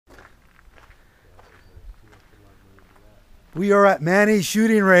We are at Manny's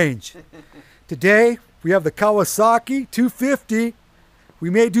shooting range. Today, we have the Kawasaki 250. We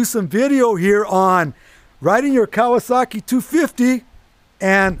may do some video here on riding your Kawasaki 250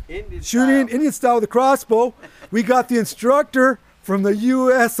 and shooting Indian style with a crossbow. We got the instructor from the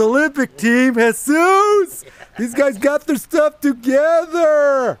U.S. Olympic team, Jesus. These guys got their stuff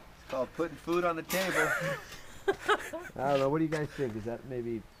together. It's called putting food on the table. I don't know. What do you guys think? Is that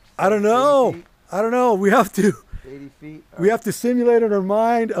maybe? I don't know. I don't know. We have to. 80 feet. We have to simulate in our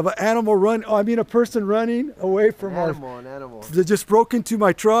mind of an animal run. Oh, I mean, a person running away from an animal. That just broke into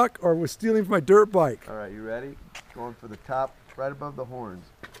my truck or was stealing from my dirt bike. All right, you ready? Going for the top, right above the horns.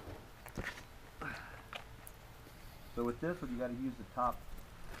 So with this one, you got to use the top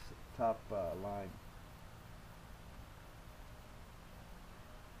line.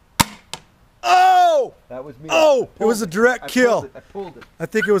 Oh! That was me. Oh! It was a direct kill. I pulled it. I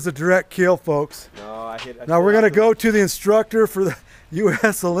think it was a direct kill, folks. No, I hit. Now we're going to go to the instructor for the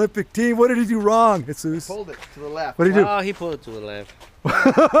U.S. Olympic team. What did he do wrong, Jesus? I pulled it to the left. What did he do? Oh, he pulled it to the left.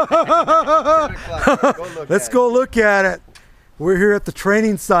 Let's go look at it. We're here at the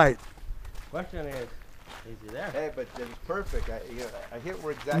training site. Question is he there? Hey, but it was perfect. I hit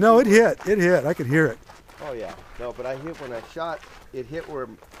where exactly. No, it hit. It hit. I could hear it. Oh yeah. No, but I hit when I shot. It hit where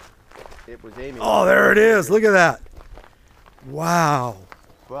it was aiming. Oh, there it is. Look at that. Wow.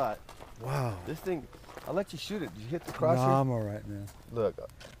 But wow. This thing, I'll let you shoot it. Did you hit the No, crosshair? I'm all right, man. Look.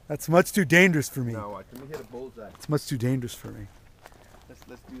 That's much too dangerous for me. No, watch. Let me hit a bullseye. It's much too dangerous for me.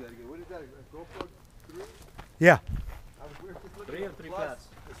 Let's do that again. What is that? A GoPro 3? Yeah. We were just looking 3 or at the 3 plus.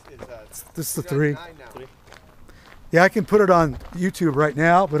 flats? This is the 3. 9 now. Yeah, I can put it on YouTube right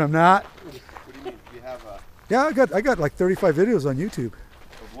now, but I'm not. What do you mean? Do you have a? Yeah, I got like 35 videos on YouTube.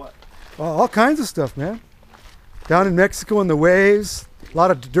 Of what? All kinds of stuff, man. Down in Mexico in the waves, a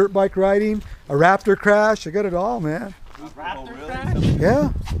lot of dirt bike riding, a Raptor crash. I got it all, man. Raptor really? crash?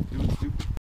 Yeah. Doing stupid